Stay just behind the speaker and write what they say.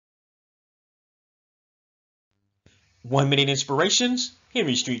1 Minute Inspirations,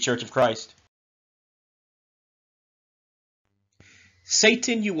 Henry Street Church of Christ.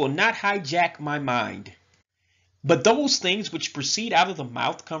 Satan, you will not hijack my mind. But those things which proceed out of the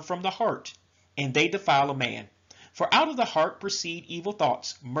mouth come from the heart, and they defile a man. For out of the heart proceed evil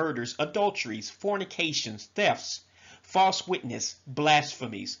thoughts, murders, adulteries, fornications, thefts, false witness,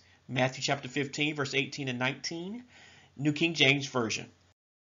 blasphemies. Matthew chapter 15, verse 18 and 19, New King James Version.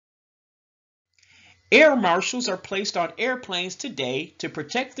 Air marshals are placed on airplanes today to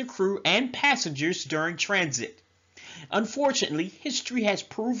protect the crew and passengers during transit. Unfortunately, history has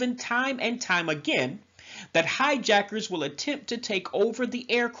proven time and time again that hijackers will attempt to take over the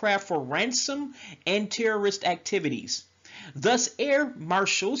aircraft for ransom and terrorist activities. Thus, air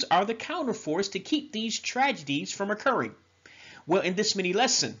marshals are the counterforce to keep these tragedies from occurring. Well, in this mini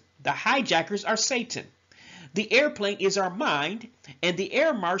lesson, the hijackers are Satan. The airplane is our mind, and the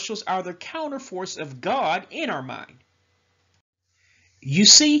air marshals are the counterforce of God in our mind. You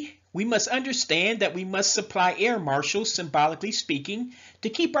see, we must understand that we must supply air marshals, symbolically speaking, to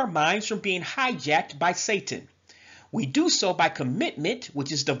keep our minds from being hijacked by Satan. We do so by commitment,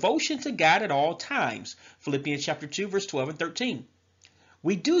 which is devotion to God at all times. Philippians chapter 2, verse 12 and 13.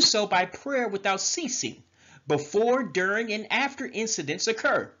 We do so by prayer without ceasing, before, during, and after incidents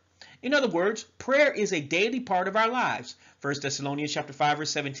occur. In other words, prayer is a daily part of our lives. 1 Thessalonians chapter 5,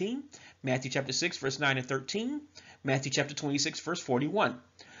 verse 17, Matthew chapter 6, verse 9 and 13, Matthew chapter 26, verse 41.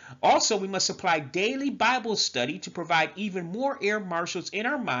 Also, we must supply daily Bible study to provide even more air marshals in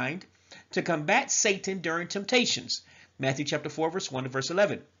our mind to combat Satan during temptations. Matthew chapter 4, verse 1 to verse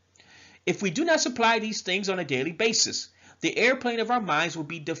 11. If we do not supply these things on a daily basis, the airplane of our minds will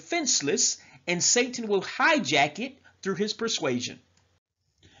be defenseless and Satan will hijack it through his persuasion.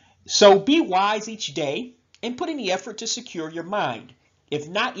 So be wise each day and put in the effort to secure your mind. If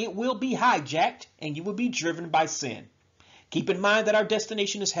not, it will be hijacked and you will be driven by sin. Keep in mind that our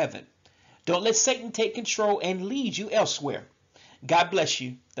destination is heaven. Don't let Satan take control and lead you elsewhere. God bless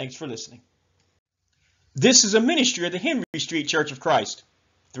you. Thanks for listening. This is a ministry of the Henry Street Church of Christ,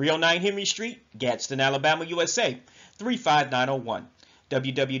 309 Henry Street, Gadsden, Alabama, USA, 35901.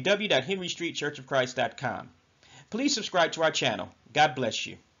 www.henrystreetchurchofchrist.com. Please subscribe to our channel. God bless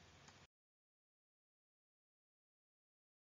you.